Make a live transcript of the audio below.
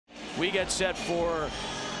we get set for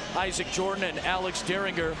Isaac Jordan and Alex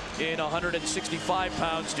Dieringer in 165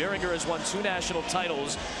 pounds. Dieringer has won 2 national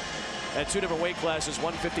titles at 2 different weight classes,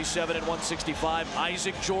 157 and 165.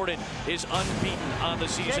 Isaac Jordan is unbeaten on the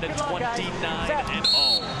season at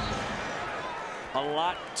 29-0. A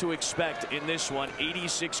lot to expect in this one.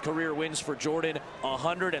 86 career wins for Jordan,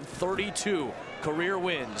 132 career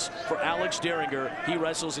wins for Alex Dieringer. He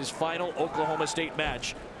wrestles his final Oklahoma State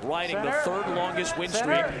match, riding the 3rd longest win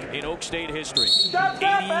streak in Oak State history.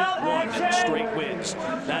 81 straight wins.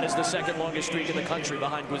 That is the 2nd longest streak in the country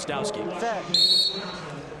behind Gwizdowski.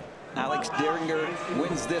 Alex Dieringer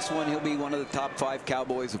wins this one. He'll be one of the top 5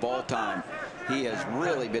 Cowboys of all time. He has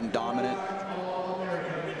really been dominant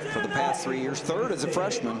for the past 3 years. 3rd as a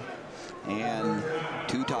freshman and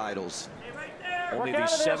 2 titles. Only the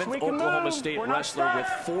 7th Oklahoma State wrestler with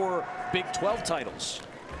 4 Big 12 titles.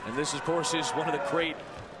 And this, of course, is one of the great,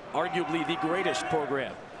 arguably the greatest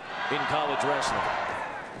program in college wrestling.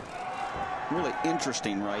 Really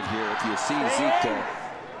interesting right here. If you see Zeke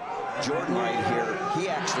Jordan right here, he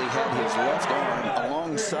actually had his left arm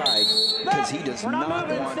alongside because he does not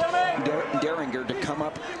want Dieringer to come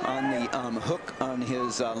up on the hook on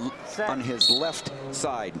his left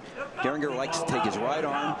side. Dieringer likes to take his right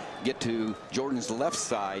arm, get to Jordan's left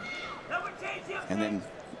side, and then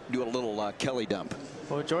do a little Kelly dump.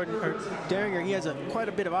 Well, Dieringer, he has quite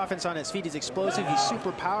a bit of offense on his feet. He's explosive. He's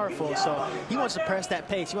super powerful. So he wants to press that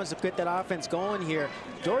pace. He wants to get that offense going here.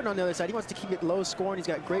 Jordan on the other side, he wants to keep it low scoring. He's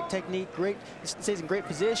got great technique, stays in great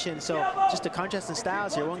position. So just a contrast in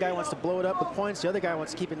styles here. One guy wants to blow it up with points. The other guy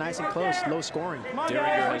wants to keep it nice and close, low scoring.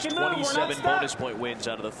 Dieringer has 27 bonus point wins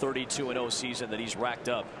out of the 32-0 season that he's racked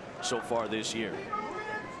up so far this year.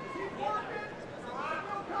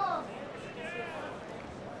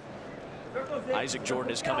 Isaac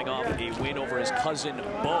Jordan is coming off a win over his cousin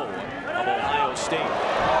Bo of Ohio State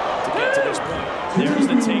to get to this point. There's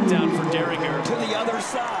the takedown for Dieringer. To the other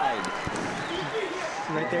side.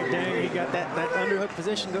 Right there, Dieringer, he got that underhook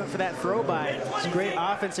position going for that throw by. It's great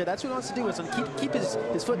offense there. That's what he wants to do. Is keep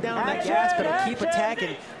his foot down on that gas pedal, keep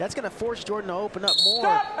attacking. That's going to force Jordan to open up more.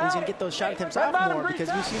 And he's going to get those shot attempts off more because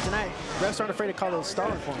we've seen tonight, refs aren't afraid to call those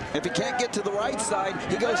stalling for him. If he can't get to the right side,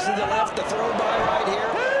 he goes to the left, the throw by right here.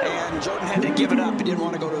 And Jordan had to give it up. He didn't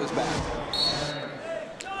want to go to his back.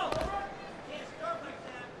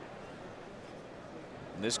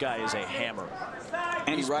 This guy is a hammer.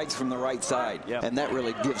 And he rides from the right side. Yep. And that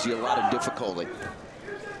really gives you a lot of difficulty.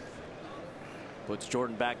 Puts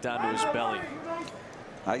Jordan back down to his belly.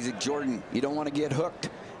 Isaac Jordan, you don't want to get hooked.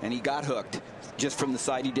 And he got hooked just from the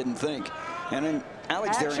side he didn't think. And then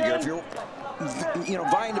Alex Dieringer, if you're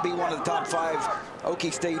vying to be one of the top 5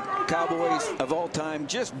 Okie State Cowboys of all time,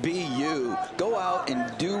 just be you. Go out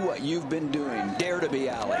and do what you've been doing. Dare to be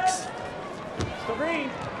Alex.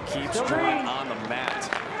 Keeps Jordan on the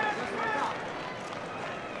mat.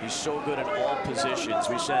 He's so good in all positions.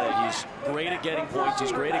 We said it. He's great at getting points.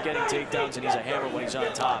 He's great at getting takedowns, and he's a hammer when he's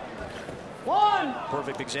on top.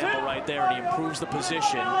 Perfect example right there, and he improves the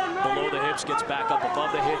position below the hips, gets back up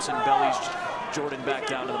above the hips, and bellies Jordan back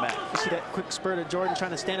down to the mat. You see that quick spurt of Jordan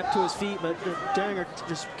trying to stand up to his feet, but Dieringer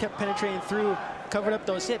just kept penetrating through, covered up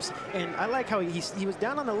those hips. And I like how he was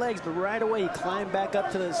down on the legs, but right away he climbed back up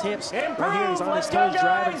to those hips. Right here, he's on his toes,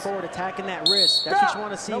 driving forward, attacking that wrist. That's what you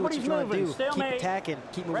want to see, what you want to do. Keep attacking,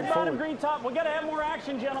 keep moving forward. Green top. We got to have more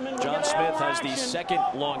action, gentlemen. John Smith has the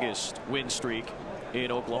 2nd longest win streak in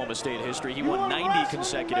Oklahoma State history. He won 90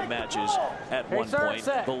 consecutive matches at one point.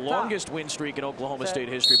 The longest win streak in Oklahoma State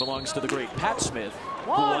history belongs to the great Pat Smith,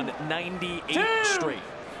 who won 98 straight.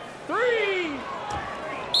 3.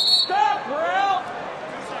 Stop, we're out.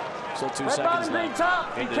 Still 2 seconds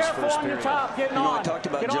left in this first period. I talked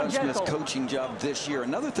about John Smith's coaching job this year.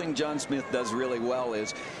 Another thing John Smith does really well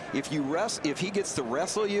is if he gets to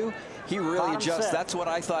wrestle you, he really adjusts. That's what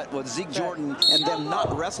I thought was Zeke Jordan and them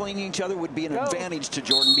not wrestling each other would be an advantage to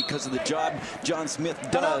Jordan because of the job John Smith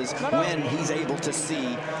does when he's able to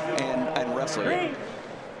see and wrestle you.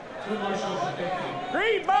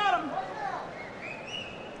 Green bottom.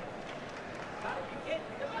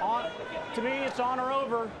 To me, it's on or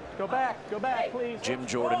over. Go back, please. Jim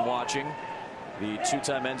Jordan watching, the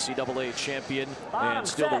 2-time NCAA champion and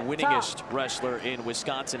still the winningest wrestler in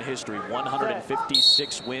Wisconsin history.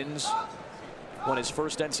 156 wins. Won his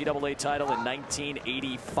first NCAA title in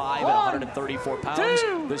 1985 at 134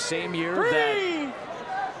 pounds. The same year that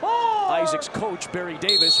Isaac's coach, Barry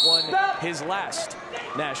Davis, won his last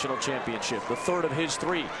national championship, the 3rd of his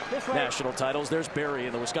 3 national titles. There's Barry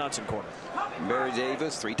in the Wisconsin corner. Barry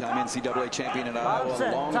Davis, 3-time NCAA champion at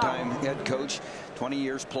Iowa, longtime head coach, 20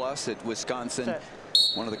 years plus at Wisconsin.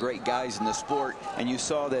 one of the great guys in the sport. And you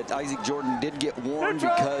saw that Isaac Jordan did get warned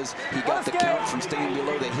because he got the count from staying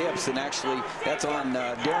below the hips. And actually, that's on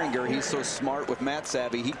Dieringer. He's so smart with mat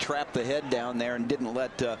savvy. He trapped the head down there and didn't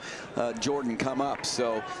let Jordan come up.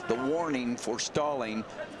 So the warning for stalling,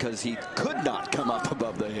 because he could not come up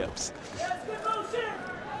above the hips.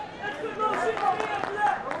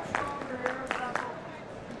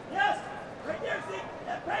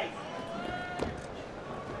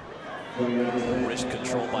 Wrist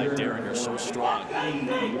control by Dieringer, so strong.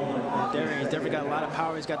 Dieringer's definitely got a lot of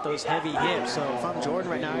power. He's got those heavy hips. So if I'm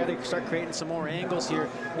Jordan right now, I got to start creating some more angles here.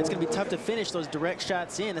 It's going to be tough to finish those direct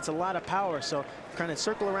shots in. It's a lot of power. So kind of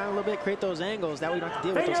circle around a little bit, create those angles. That way you don't have to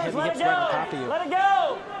deal with those heavy hips right on top of you. Let it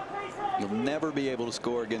go. You'll never be able to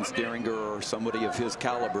score against Dieringer or somebody of his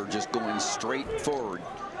caliber just going straight forward.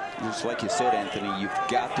 Just like you said, Anthony, you've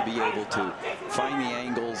got to be able to find the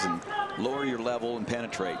angles and lower your level and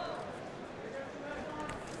penetrate.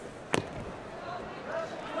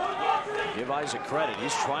 Give Isaac credit.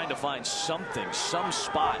 He's trying to find something, some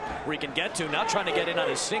spot where he can get to. Now trying to get in on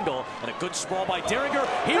his single. And a good sprawl by Dieringer.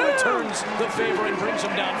 He returns the favor and brings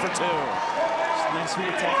him down for 2. Nice sweet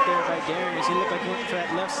attack there by Dieringer. He looked like he went for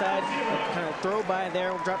that left side. Kind of throw by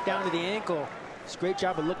there, drop down to the ankle. It's a great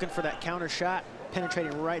job of looking for that counter shot,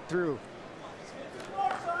 penetrating right through.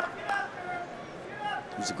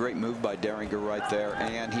 It was a great move by Dieringer right there.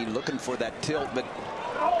 And he looking for that tilt, but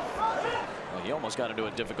well, he almost got into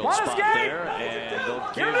a difficult spot there, and they'll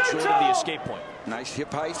give Jordan the escape point. nice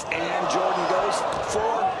hip heist, and Jordan goes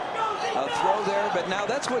for a throw there. But now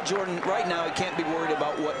that's what Jordan, right now, he can't be worried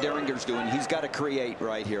about what Dieringer's doing. He's got to create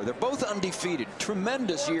right here. They're both undefeated.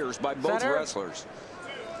 Tremendous years by both wrestlers.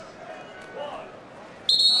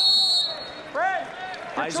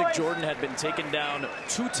 Isaac Jordan had been taken down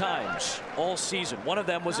 2 times all season. One of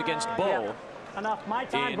them was against Bo in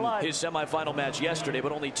his semifinal match yesterday,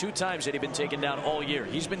 but only 2 times had he been taken down all year.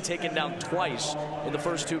 He's been taken down twice in the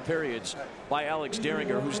first 2 periods by Alex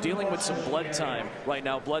Dieringer, who's dealing with some blood time right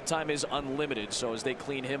now. Blood time is unlimited, so as they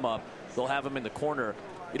clean him up, they'll have him in the corner.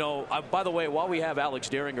 You know, by the way, while we have Alex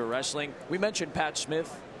Dieringer wrestling, we mentioned Pat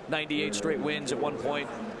Smith, 98 straight wins at one point.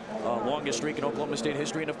 Longest streak in Oklahoma State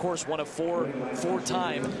history, and of course one of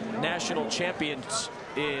four-time national champions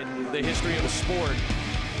in the history of the sport.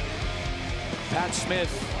 Pat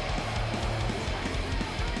Smith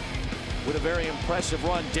with a very impressive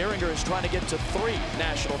run. Dieringer is trying to get to 3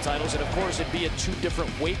 national titles, and of course it'd be at 2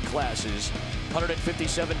 different weight classes.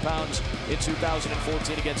 157 pounds in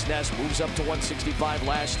 2014 against Ness, moves up to 165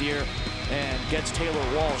 last year, and gets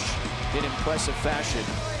Taylor Walsh in impressive fashion.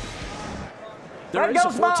 There is a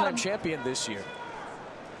 4-time champion this year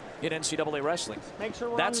in NCAA wrestling.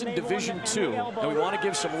 That's in Division II, and we want to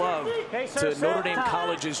give some love to Notre Dame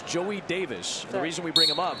College's Joey Davis. The reason we bring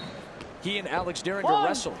him up, he and Alex Dieringer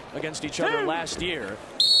wrestled against each other last year.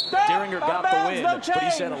 Dieringer got the win, but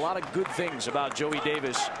he said a lot of good things about Joey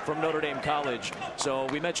Davis from Notre Dame College. So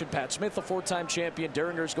we mentioned Pat Smith, a 4-time champion.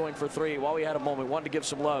 Dieringer's going for 3. While we had a moment, we wanted to give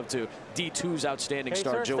some love to D2's outstanding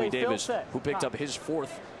star, Joey Davis, who picked up his 4th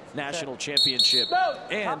national championship,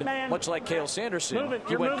 and much like Cale Sanderson,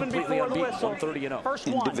 he went completely unbeaten, 130-0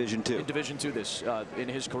 in Division II. In Division II this in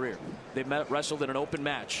his career. They wrestled in an open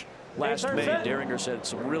match last May. Dieringer said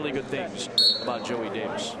some really good things about Joey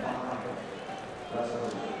Davis.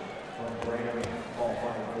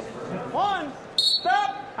 1,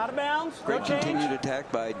 stop, out of bounds. Great continued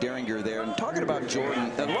attack by Dieringer there. And talking about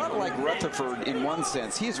Jordan, a lot like Rutherford in one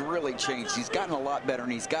sense, he's really changed. He's gotten a lot better,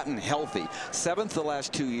 and he's gotten healthy. 7th the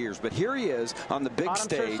last 2 years, but here he is on the big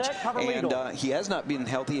stage, and he has not been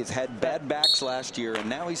healthy. He's had bad backs last year, and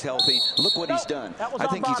now he's healthy. Look what he's done. I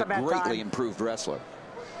think he's a greatly improved wrestler.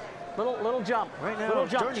 Little jump. Right now,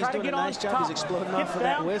 Jordan's doing a nice job. He's exploding off of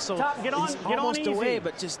that whistle. He's almost away,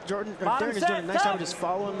 but just Dieringer's doing a nice job of just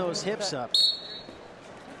following those hips up.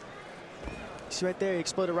 See right there, he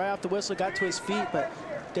exploded right off the whistle, got to his feet, but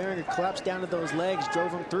Dieringer collapsed down to those legs,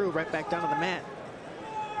 drove him through, right back down to the mat.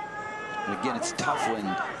 And again, it's tough when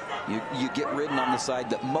you get ridden on the side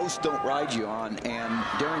that most don't ride you on, and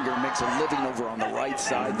Dieringer makes a living over on the right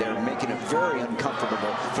side there, making it very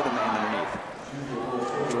uncomfortable for the man underneath.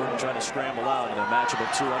 Jordan trying to scramble out in a matchup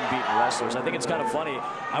of 2 unbeaten wrestlers. I think it's kind of funny.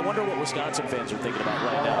 I wonder what Wisconsin fans are thinking about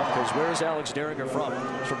right now, because where is Alex Dieringer from?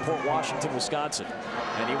 He's from Port Washington, Wisconsin,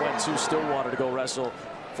 and he went to Stillwater to go wrestle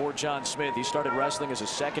for John Smith. He started wrestling as a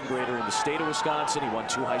 2nd grader in the state of Wisconsin. He won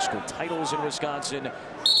 2 high school titles in Wisconsin.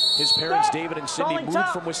 His parents, David and Cindy, moved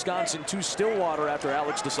from Wisconsin to Stillwater after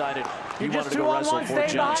Alex decided he wanted to go wrestle for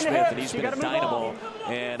John Smith, and he's been a dynamo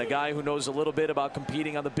and a guy who knows a little bit about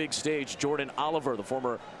competing on the big stage. Jordan Oliver, the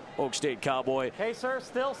former Oak State Cowboy. Hey, sir,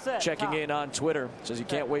 still set. Checking in on Twitter. Says he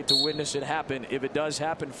can't wait to witness it happen if it does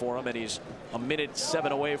happen for him. And he's a minute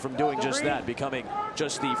 7 away from doing just that, becoming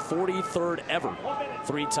just the 43rd ever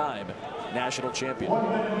three-time national champion.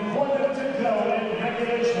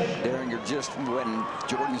 Dieringer, just when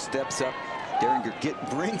Jordan steps up, Dieringer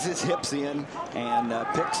brings his hips in and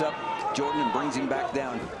picks up Jordan and brings him back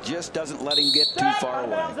down. Just doesn't let him get too far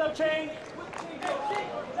away.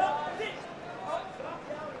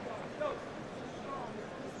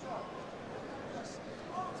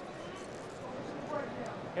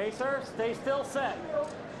 Hey, sir, stay still, set.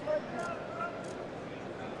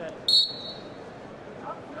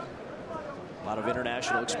 A lot of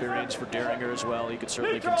international experience for Dieringer as well. He could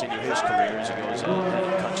certainly continue his career as he goes out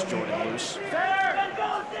and cuts Jordan loose.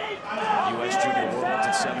 U.S. Junior World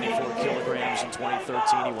at 74 kilograms in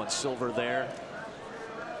 2013. He won silver there.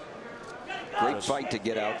 Great fight to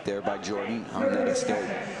get out there by Jordan on that escape.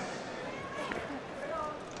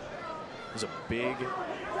 He's a big,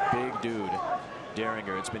 big dude,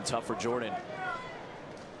 Dieringer. It's been tough for Jordan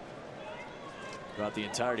throughout the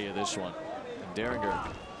entirety of this one. And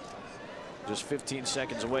Dieringer just 15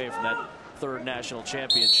 seconds away from that third national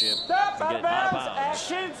championship and getting out of bounds.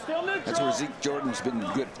 That's where Zeke Jordan's been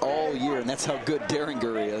good all year, and that's how good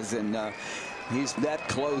Dieringer is. And he's that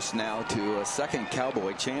close now to a second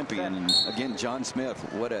Cowboy champion. And again, John Smith,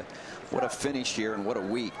 what a finish here and what a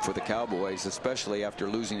week for the Cowboys, especially after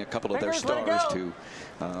losing a couple of their stars to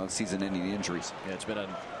season-ending injuries. Yeah, it's been an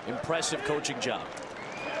impressive coaching job.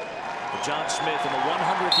 John Smith in the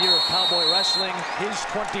 100th year of Cowboy wrestling, his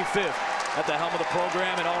 25th at the helm of the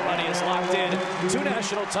program, and already is locked in 2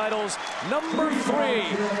 national titles, number 3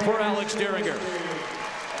 for Alex Dieringer.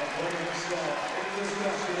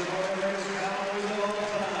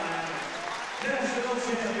 National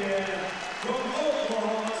champion from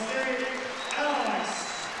Oklahoma State, Alex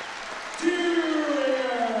Dieringer.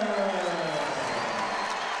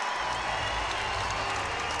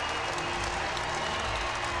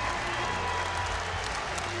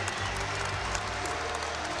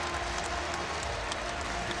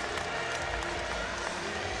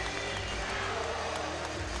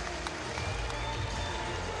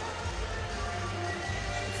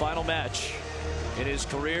 Final match in his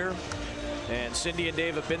career, and Cindy and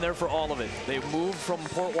Dave have been there for all of it. They've moved from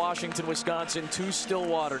Port Washington, Wisconsin to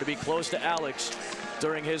Stillwater to be close to Alex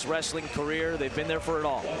during his wrestling career. They've been there for it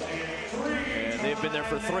all, and they've been there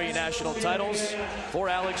for 3 national titles for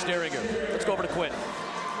Alex Dieringer. Let's go over to Quinn.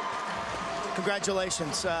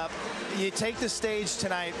 Congratulations. You take the stage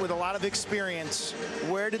tonight with a lot of experience.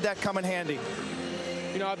 Where did that come in handy?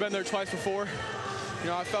 You know, I've been there twice before. You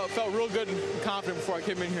know, I felt real good and confident before I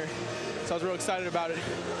came in here. So I was real excited about it.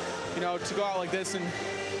 You know, to go out like this and,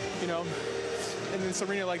 you know, in this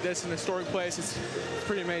arena like this, in a historic place, it's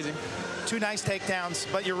pretty amazing. 2 nice takedowns,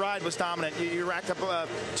 but your ride was dominant. You racked up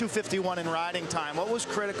 251 in riding time. What was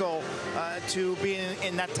critical to being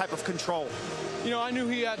in that type of control? You know, I knew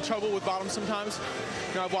he had trouble with bottoms sometimes.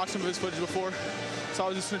 You know, I've watched some of his footage before. So I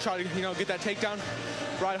was just going to try to, you know, get that takedown,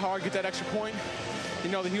 ride hard, get that extra point. You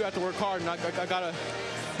know that you have to work hard, and I got a,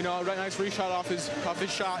 you know, a nice reshot off his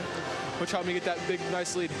shot, which helped me get that big,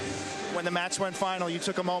 nice lead. When the match went final, you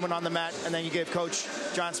took a moment on the mat, and then you gave Coach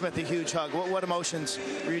John Smith a huge hug. What emotions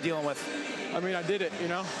were you dealing with? I mean, I did it, you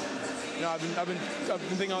know. You know, I've been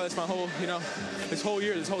thinking all this my whole, you know, this whole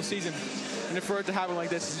year, this whole season, and for it to happen like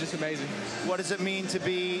this is just amazing. What does it mean to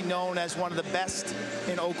be known as one of the best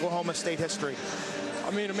in Oklahoma State history? I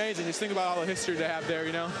mean, amazing. Just think about all the history they have there,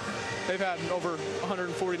 you know. They've had over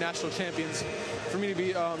 140 national champions. For me to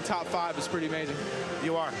be top 5 is pretty amazing.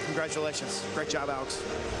 You are. Congratulations. Great job, Alex.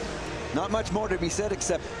 Not much more to be said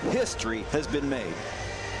except history has been made.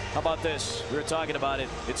 How about this? We were talking about it.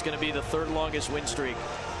 It's going to be the 3rd longest win streak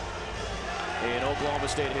in Oklahoma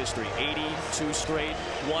State history. 82 straight,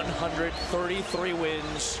 133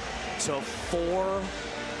 wins to 4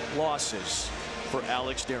 losses for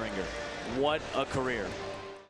Alex Dieringer. What a career.